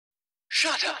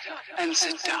Shut up and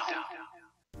sit down.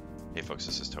 Hey folks,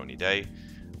 this is Tony Day.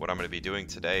 What I'm going to be doing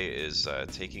today is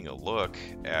taking a look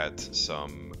at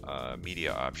some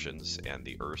media options and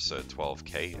the Ursa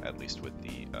 12K, at least with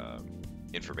the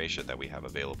information that we have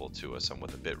available to us on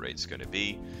what the bitrate is going to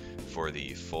be for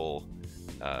the full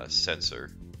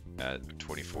sensor at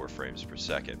 24 frames per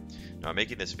second. Now I'm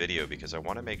making this video because I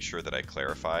want to make sure that I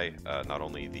clarify not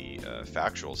only the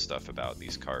factual stuff about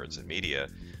these cards and media,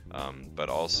 but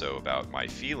also about my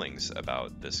feelings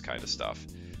about this kind of stuff,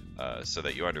 so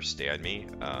that you understand me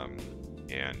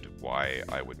and why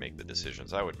I would make the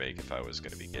decisions I would make if I was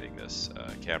going to be getting this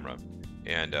camera.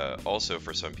 And also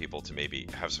for some people to maybe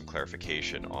have some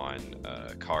clarification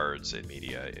on cards and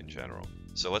media in general.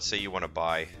 So let's say you want to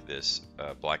buy this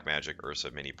Blackmagic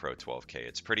Ursa Mini Pro 12K.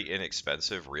 It's pretty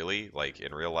inexpensive, really. Like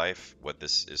in real life, what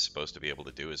this is supposed to be able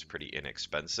to do is pretty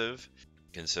inexpensive,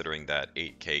 considering that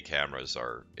 8K cameras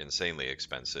are insanely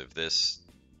expensive. This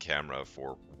camera,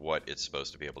 for what it's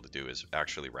supposed to be able to do, is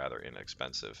actually rather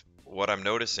inexpensive. What I'm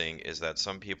noticing is that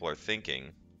some people are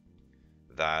thinking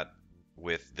that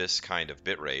with this kind of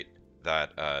bitrate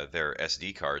that their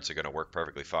SD cards are going to work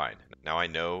perfectly fine. Now I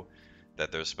know that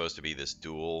there's supposed to be this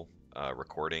dual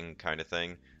recording kind of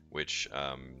thing, which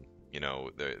you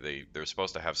know, they're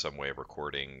supposed to have some way of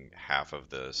recording half of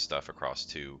the stuff across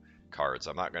two cards.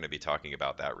 I'm not going to be talking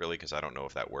about that really because I don't know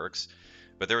if that works.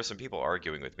 But there were some people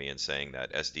arguing with me and saying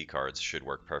that SD cards should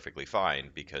work perfectly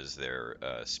fine because their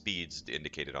speeds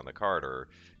indicated on the card are,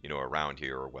 you know, around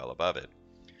here or well above it.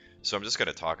 So I'm just going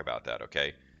to talk about that,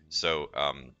 okay? So,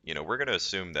 you know, we're going to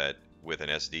assume that with an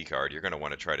SD card, you're going to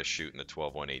want to try to shoot in the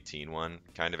 12.1/18.1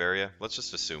 kind of area. Let's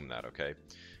just assume that, okay?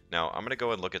 Now, I'm going to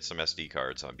go and look at some SD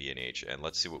cards on B&H, and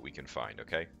let's see what we can find,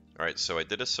 okay? All right, so I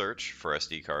did a search for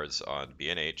SD cards on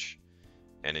B&H,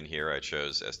 and in here I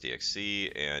chose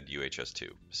SDXC and UHS-2.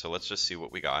 So let's just see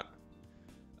what we got.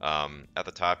 At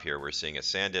the top here, we're seeing a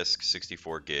Sandisk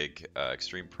 64 gig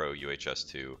Extreme Pro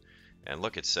UHS-2. And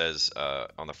look, it says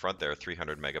on the front there,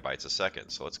 300 megabytes a second.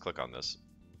 So let's click on this.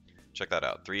 Check that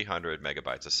out, 300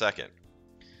 megabytes a second.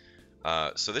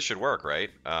 So this should work,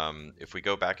 right? If we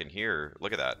go back in here,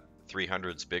 look at that.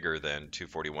 300's bigger than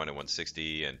 241 and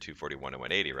 160 and 241 and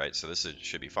 180, right? So this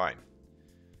should be fine.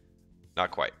 Not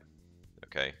quite.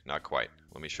 Okay, not quite.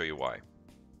 Let me show you why.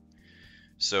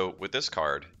 So with this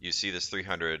card, you see this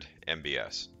 300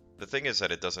 MBS. The thing is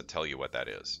that it doesn't tell you what that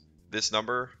is. This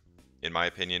number, in my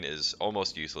opinion, is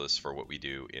almost useless for what we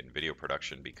do in video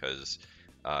production because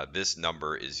this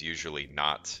number is usually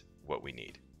not what we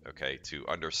need, okay, to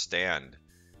understand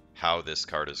how this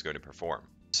card is going to perform.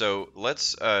 So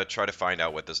let's try to find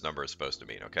out what this number is supposed to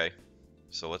mean, okay?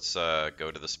 So let's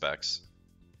go to the specs.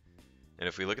 And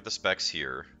if we look at the specs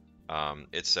here,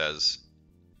 it says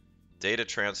data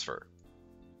transfer,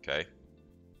 okay?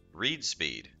 Read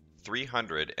speed,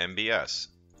 300 MBS,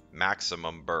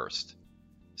 maximum burst.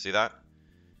 See that?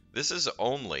 This is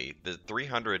only, the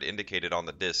 300 indicated on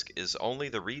the disk is only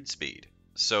the read speed.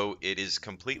 So it is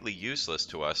completely useless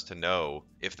to us to know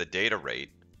if the data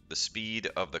rate, the speed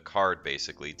of the card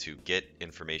basically to get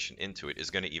information into it,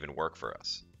 is going to even work for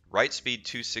us. Write speed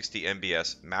 260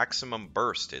 MBS, maximum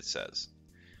burst, it says.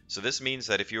 So this means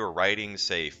that if you were writing,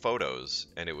 say, photos,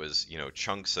 and it was, you know,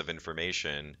 chunks of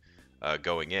information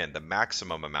going in, the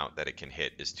maximum amount that it can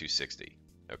hit is 260,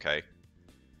 okay?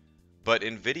 But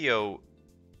in video,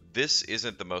 this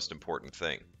isn't the most important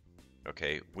thing,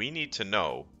 okay? We need to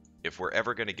know if we're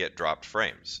ever going to get dropped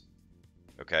frames,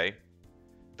 okay?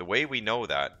 The way we know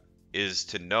that is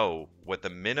to know what the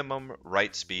minimum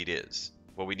write speed is.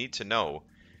 What we need to know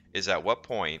is at what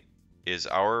point is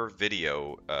our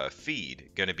video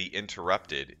feed going to be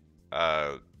interrupted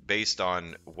based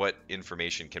on what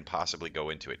information can possibly go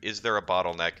into it. Is there a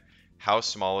bottleneck? How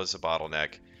small is the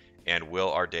bottleneck? And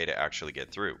will our data actually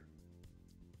get through?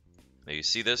 Now you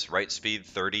see this, write speed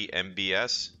 30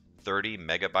 MBS, 30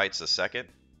 megabytes a second,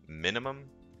 minimum.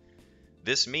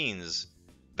 This means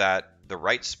that the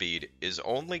write speed is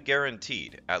only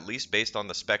guaranteed, at least based on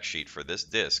the spec sheet for this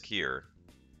disk here,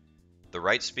 the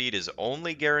write speed is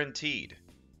only guaranteed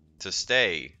to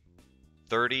stay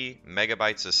 30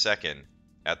 megabytes a second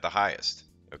at the highest,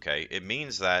 okay? It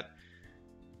means that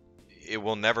it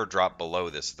will never drop below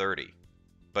this 30.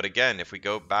 But again, if we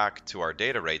go back to our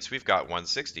data rates, we've got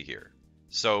 160 here.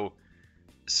 So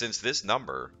since this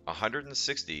number,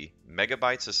 160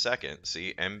 megabytes a second,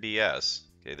 see, MBS,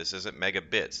 okay, this isn't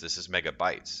megabits, this is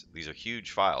megabytes. These are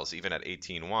huge files, even at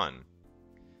 18.1.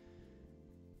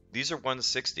 These are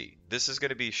 160. This is going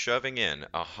to be shoving in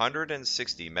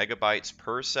 160 megabytes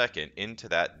per second into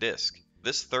that disk.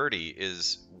 This 30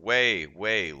 is way,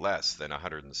 way less than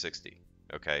 160,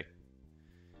 okay?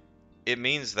 it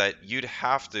means that you'd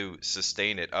have to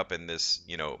sustain it up in this,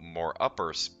 more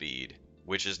upper speed,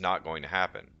 which is not going to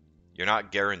happen. You're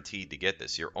not guaranteed to get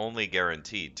this. You're only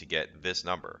guaranteed to get this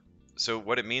number. So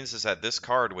what it means is that this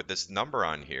card with this number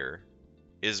on here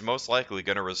is most likely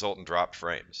going to result in dropped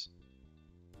frames,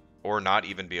 or not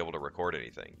even be able to record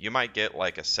anything. You might get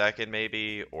like a second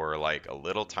maybe, or like a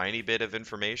little tiny bit of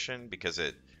information because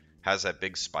it has that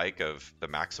big spike of the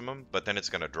maximum, but then it's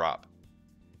going to drop.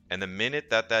 And the minute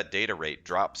that that data rate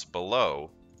drops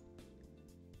below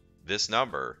this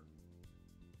number,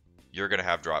 you're going to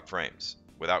have dropped frames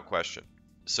without question.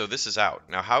 So this is out.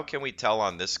 Now, how can we tell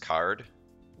on this card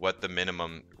what the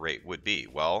minimum rate would be?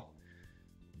 Well,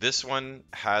 this one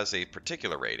has a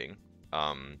particular rating.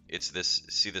 It's this,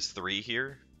 see this 3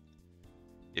 here?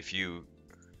 If you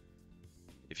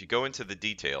go into the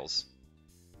details,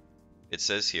 it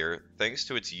says here, thanks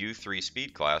to its U3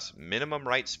 speed class, minimum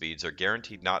write speeds are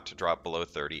guaranteed not to drop below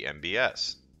 30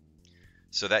 MBS.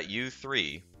 So that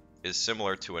U3 is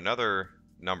similar to another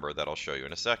number that I'll show you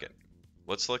in a second.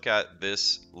 Let's look at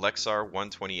this Lexar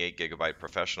 128GB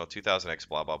Professional 2000X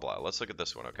blah blah blah. Let's look at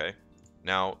this one, okay?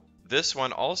 Now, this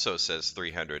one also says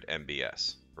 300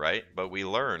 MBS, right? But we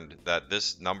learned that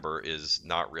this number is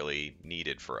not really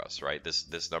needed for us, right?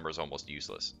 This number is almost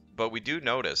useless. But we do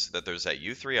notice that there's that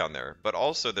U3 on there, but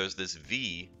also there's this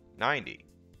V90.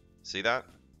 See that?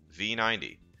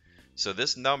 V90. So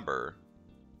this number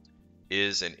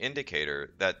is an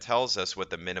indicator that tells us what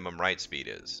the minimum write speed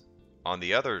is. On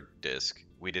the other disk,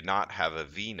 we did not have a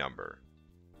V number,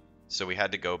 so we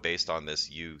had to go based on this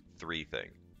U3 thing.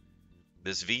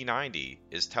 This V90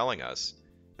 is telling us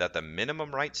that the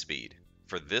minimum write speed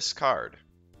for this card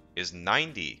is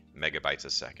 90 megabytes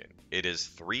a second. It is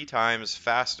 3 times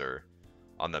faster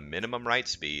on the minimum write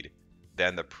speed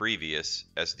than the previous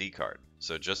SD card.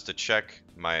 So just to check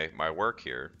my work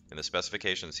here, in the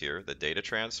specifications here, the data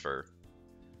transfer,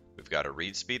 we've got a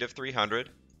read speed of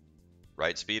 300,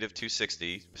 write speed of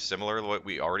 260, similar to what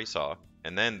we already saw,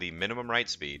 and then the minimum write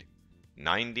speed,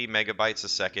 90 megabytes a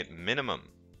second minimum.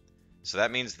 So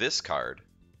that means this card,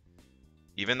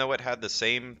 even though it had the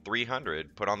same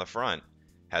 300 put on the front,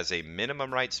 has a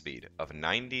minimum write speed of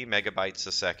 90 megabytes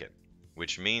a second,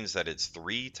 which means that it's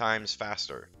 3 times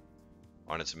faster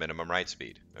on its minimum write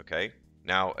speed, okay?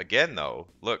 Now, again though,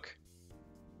 look,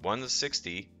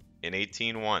 160 in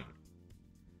 18.1.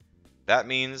 That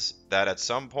means that at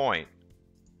some point,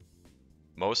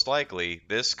 most likely,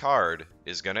 this card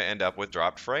is going to end up with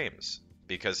dropped frames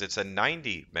because it's a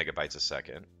 90 megabytes a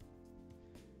second,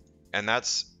 and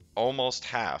that's almost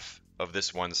half of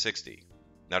this 160.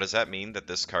 Now, does that mean that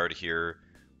this card here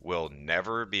will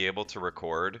never be able to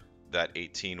record that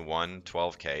 18.1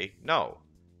 12K? No.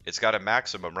 It's got a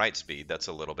maximum write speed that's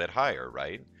a little bit higher,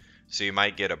 right? So you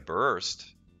might get a burst.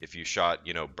 If you shot,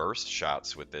 burst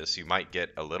shots with this, you might get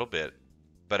a little bit,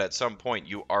 but at some point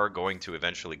you are going to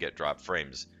eventually get dropped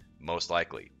frames, most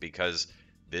likely, because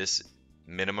this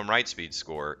minimum write speed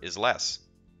score is less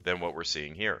than what we're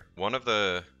seeing here. One of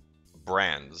the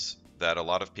brands that a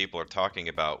lot of people are talking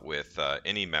about with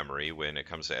any memory when it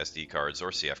comes to SD cards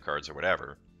or CF cards or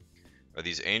whatever are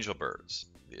these Angel Birds,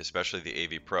 especially the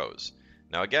AV Pros.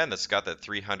 Now again, that's got that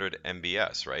 300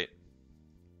 MBS, right?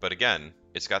 But again,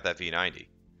 it's got that V90.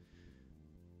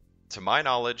 To my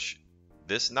knowledge,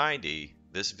 this 90,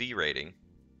 this V rating,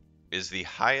 is the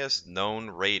highest known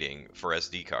rating for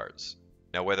SD cards.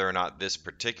 Now whether or not this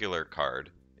particular card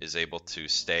is able to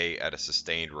stay at a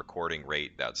sustained recording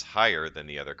rate that's higher than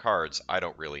the other cards, I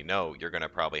don't really know. You're going to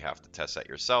probably have to test that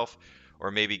yourself,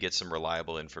 or maybe get some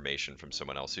reliable information from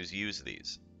someone else who's used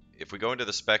these. If we go into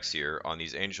the specs here on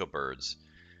these Angel Birds,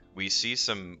 we see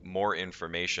some more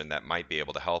information that might be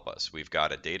able to help us. We've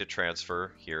got a data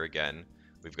transfer here again.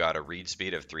 We've got a read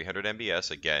speed of 300 MBS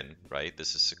again, right?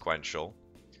 This is sequential.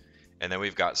 And then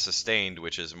we've got sustained,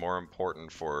 which is more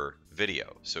important for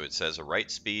video. So it says a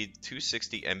write speed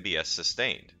 260 MBS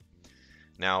sustained.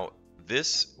 Now,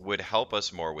 this would help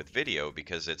us more with video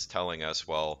because it's telling us,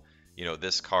 well,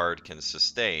 this card can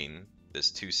sustain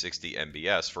this 260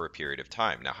 MBS for a period of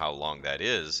time. Now, how long that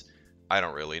is, I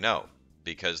don't really know,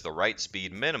 because the write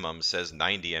speed minimum says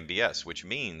 90 MBS, which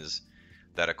means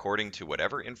that according to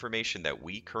whatever information that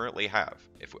we currently have,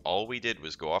 if all we did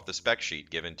was go off the spec sheet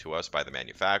given to us by the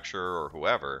manufacturer or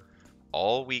whoever,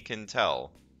 all we can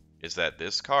tell is that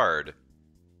this card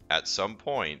at some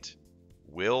point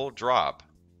will drop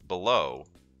below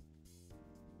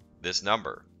this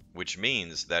number, which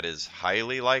means that is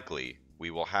highly likely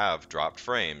we will have dropped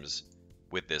frames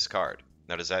with this card.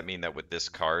 Now, does that mean that with this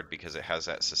card, because it has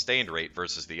that sustained rate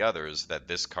versus the others, that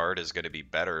this card is going to be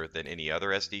better than any other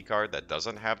SD card that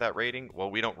doesn't have that rating?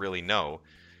 Well, we don't really know,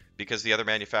 because the other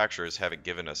manufacturers haven't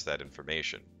given us that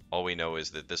information. All we know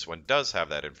is that this one does have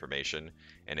that information,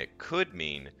 and it could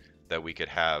mean that we could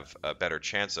have a better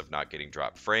chance of not getting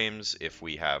dropped frames if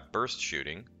we have burst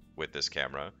shooting with this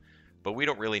camera, but we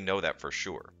don't really know that for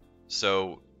sure.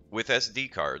 So with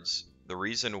SD cards, the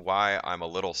reason why I'm a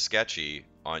little sketchy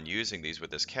on using these with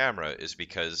this camera is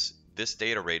because this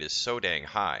data rate is so dang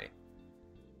high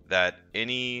that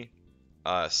any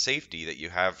safety that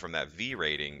you have from that V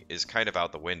rating is kind of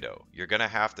out the window. You're going to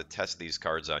have to test these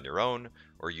cards on your own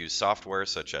or use software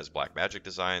such as Blackmagic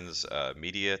Design's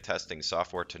media testing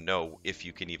software to know if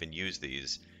you can even use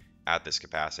these at this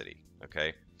capacity.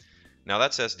 Okay. Now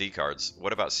that's SD cards.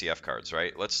 What about CF cards,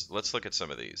 right? Let's look at some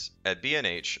of these. At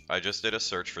B&H, I just did a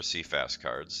search for CFast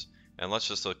cards, and let's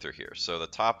just look through here. So the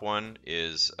top one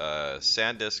is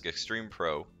Sandisk Extreme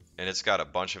Pro, and it's got a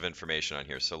bunch of information on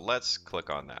here. So let's click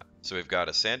on that. So we've got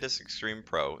a Sandisk Extreme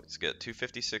Pro. It's got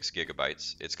 256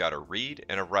 gigabytes. It's got a read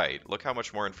and a write. Look how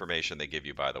much more information they give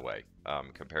you, by the way,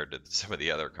 compared to some of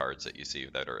the other cards that you see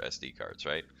that are SD cards,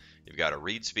 right? You've got a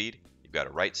read speed, you've got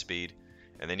a write speed,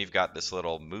 and then you've got this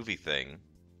little movie thing,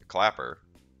 a clapper,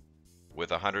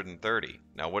 with 130.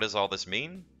 Now, what does all this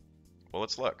mean? Well,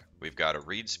 let's look. We've got a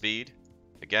read speed.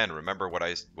 Again, remember what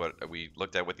we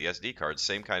looked at with the SD cards,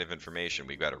 same kind of information.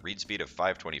 We've got a read speed of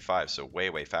 525, so way,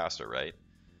 way faster, right?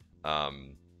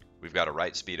 We've got a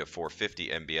write speed of 450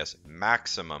 MBS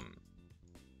maximum.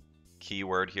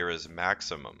 Keyword here is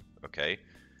maximum, okay?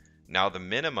 Now, the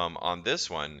minimum on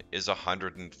this one is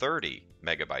 130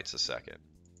 megabytes a second.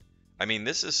 I mean,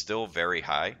 this is still very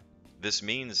high. This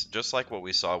means, just like what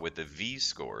we saw with the V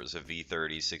scores of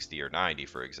V30, 60, or 90,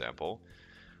 for example,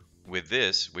 with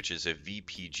this, which is a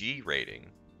VPG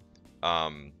rating,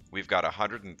 we've got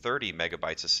 130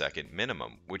 megabytes a second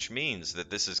minimum, which means that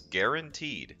this is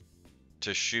guaranteed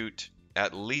to shoot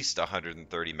at least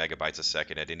 130 megabytes a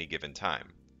second at any given time,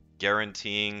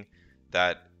 guaranteeing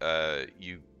that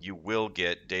you will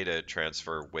get data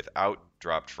transfer without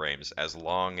dropped frames as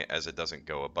long as it doesn't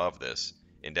go above this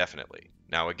indefinitely.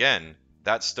 Now again,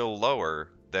 that's still lower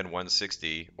than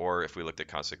 160, or if we looked at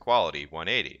constant quality,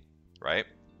 180, right?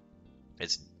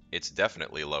 It's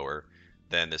definitely lower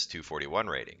than this 241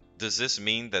 rating. Does this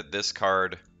mean that this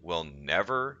card will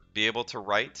never be able to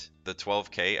write the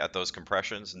 12K at those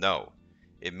compressions? No.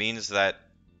 It means that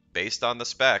based on the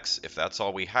specs, if that's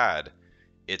all we had,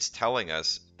 it's telling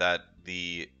us that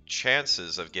the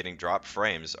chances of getting dropped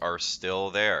frames are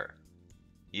still there.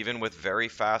 Even with very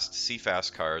fast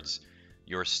CFast cards,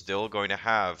 you're still going to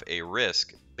have a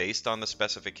risk based on the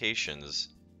specifications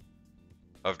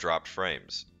of dropped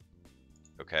frames,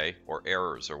 okay, or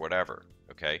errors or whatever,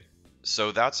 okay?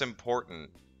 So that's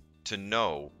important to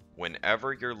know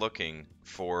whenever you're looking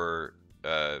for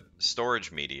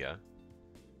storage media,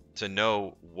 to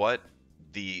know what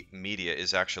the media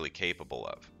is actually capable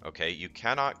of, okay? You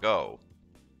cannot go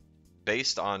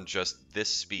based on just this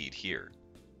speed here,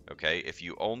 okay? If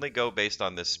you only go based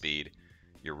on this speed,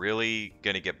 you're really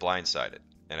going to get blindsided.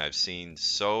 And I've seen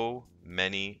so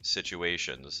many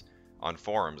situations on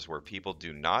forums where people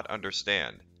do not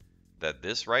understand that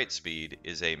this write speed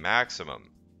is a maximum,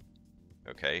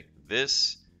 okay?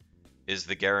 This is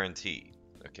the guarantee,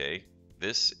 okay?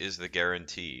 This is the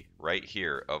guarantee right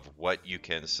here of what you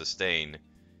can sustain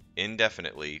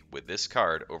indefinitely with this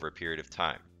card over a period of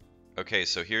time. Okay,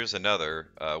 so here's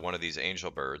another one of these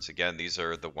angel birds. Again, these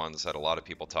are the ones that a lot of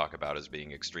people talk about as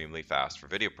being extremely fast for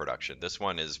video production. This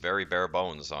one is very bare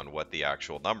bones on what the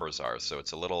actual numbers are, so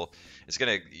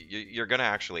you're gonna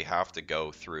actually have to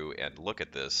go through and look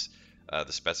at this,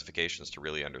 the specifications, to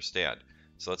really understand.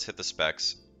 So let's hit the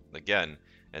specs again,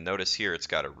 and notice here it's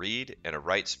got a read and a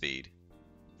write speed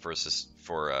for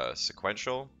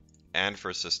sequential and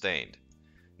for sustained.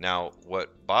 Now,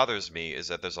 what bothers me is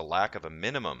that there's a lack of a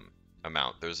minimum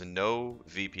amount. There's no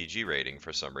VPG rating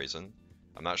for some reason.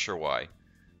 I'm not sure why,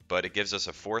 but it gives us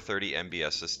a 430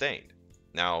 MBS sustained.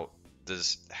 Now,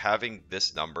 does having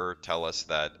this number tell us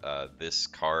that this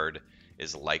card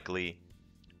is likely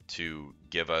to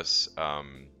give us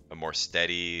a more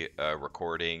steady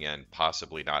recording and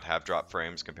possibly not have drop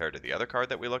frames compared to the other card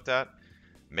that we looked at?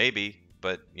 Maybe,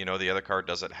 but you know, the other card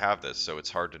doesn't have this, so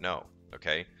it's hard to know,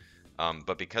 okay?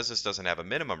 But because this doesn't have a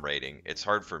minimum rating, it's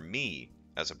hard for me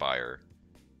as a buyer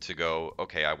to go,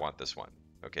 okay, I want this one,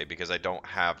 okay? Because I don't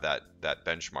have that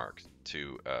benchmark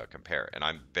to compare. And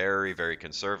I'm very, very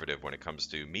conservative when it comes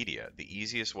to media. The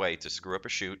easiest way to screw up a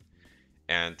shoot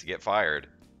and to get fired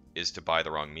is to buy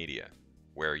the wrong media,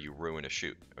 where you ruin a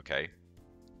shoot, okay?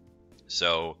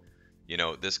 So, you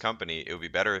know, this company, it would be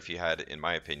better if you had, in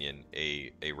my opinion,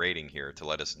 a rating here to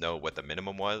let us know what the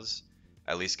minimum was.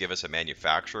 At least give us a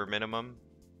manufacturer minimum,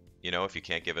 You know, if you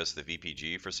can't give us the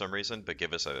VPG for some reason, but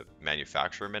give us a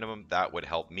manufacturer minimum, that would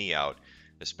help me out,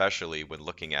 especially when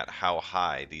looking at how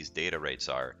high these data rates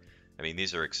are. I mean,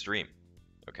 these are extreme,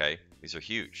 okay? These are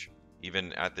huge.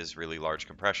 Even at this really large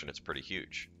compression, it's pretty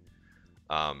huge.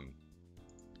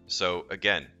 So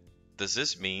again, does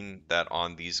this mean that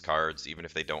on these cards, even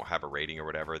if they don't have a rating or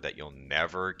whatever, that you'll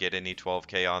never get any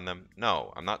 12K on them?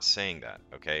 No, I'm not saying that,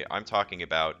 okay? I'm talking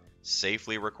about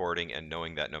safely recording and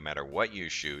knowing that no matter what you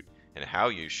shoot and how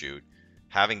you shoot,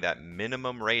 having that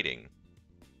minimum rating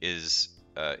is,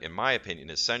 in my opinion,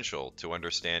 essential to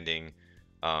understanding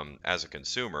as a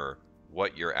consumer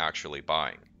what you're actually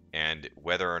buying and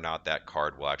whether or not that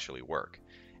card will actually work.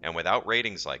 And without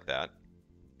ratings like that,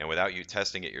 and without you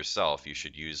testing it yourself, you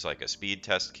should use like a speed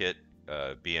test kit.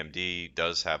 BMD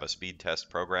does have a speed test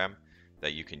program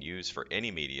that you can use for any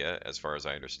media, as far as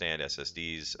I understand,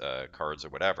 SSDs, cards, or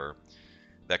whatever,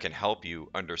 that can help you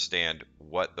understand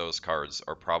what those cards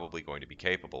are probably going to be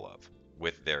capable of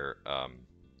with their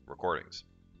recordings.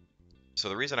 So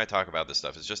the reason I talk about this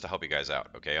stuff is just to help you guys out,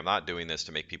 okay? I'm not doing this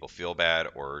to make people feel bad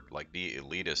or like be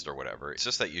elitist or whatever. It's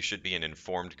just that you should be an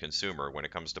informed consumer when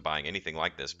it comes to buying anything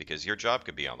like this, because your job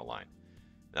could be on the line.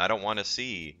 And I don't want to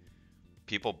see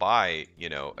people buy, you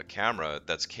know, a camera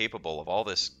that's capable of all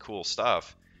this cool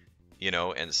stuff, you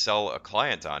know, and sell a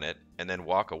client on it and then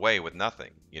walk away with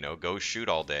nothing. You know, go shoot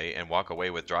all day and walk away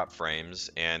with drop frames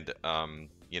and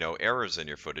you know, errors in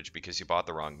your footage because you bought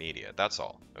the wrong media. That's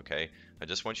all, okay? I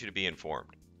just want you to be informed.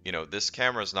 You know, this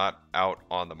camera's not out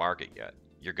on the market yet.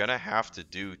 You're going to have to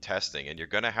do testing, and you're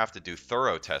going to have to do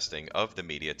thorough testing of the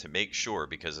media to make sure,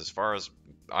 because as far as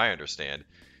I understand,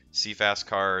 CFast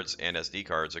cards and SD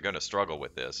cards are going to struggle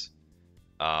with this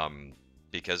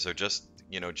because they're just,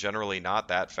 you know, generally not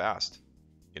that fast.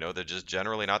 You know, they're just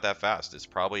generally not that fast. It's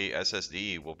probably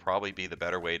SSD will probably be the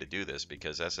better way to do this,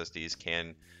 because SSDs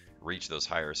can reach those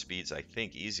higher speeds, I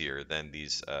think, easier than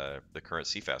these the current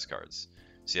CFast cards.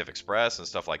 CF Express and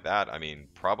stuff like that, I mean,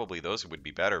 probably those would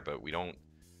be better, but we don't,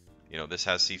 you know, this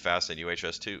has CFast and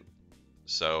UHS-2.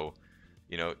 So,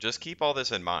 you know, just keep all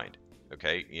this in mind,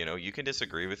 okay? You know, you can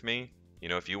disagree with me. You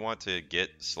know, if you want to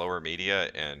get slower media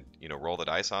and, you know, roll the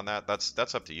dice on that,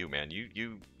 that's up to you, man.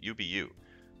 You be you.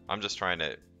 I'm just trying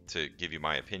to give you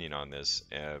my opinion on this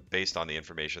based on the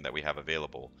information that we have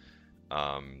available.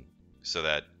 So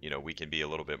that, you know, we can be a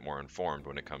little bit more informed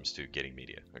when it comes to getting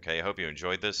media. Okay, I hope you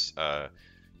enjoyed this.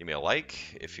 Give me a like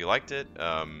if you liked it.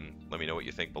 Let me know what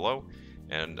you think below,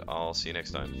 and I'll see you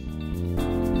next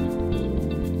time.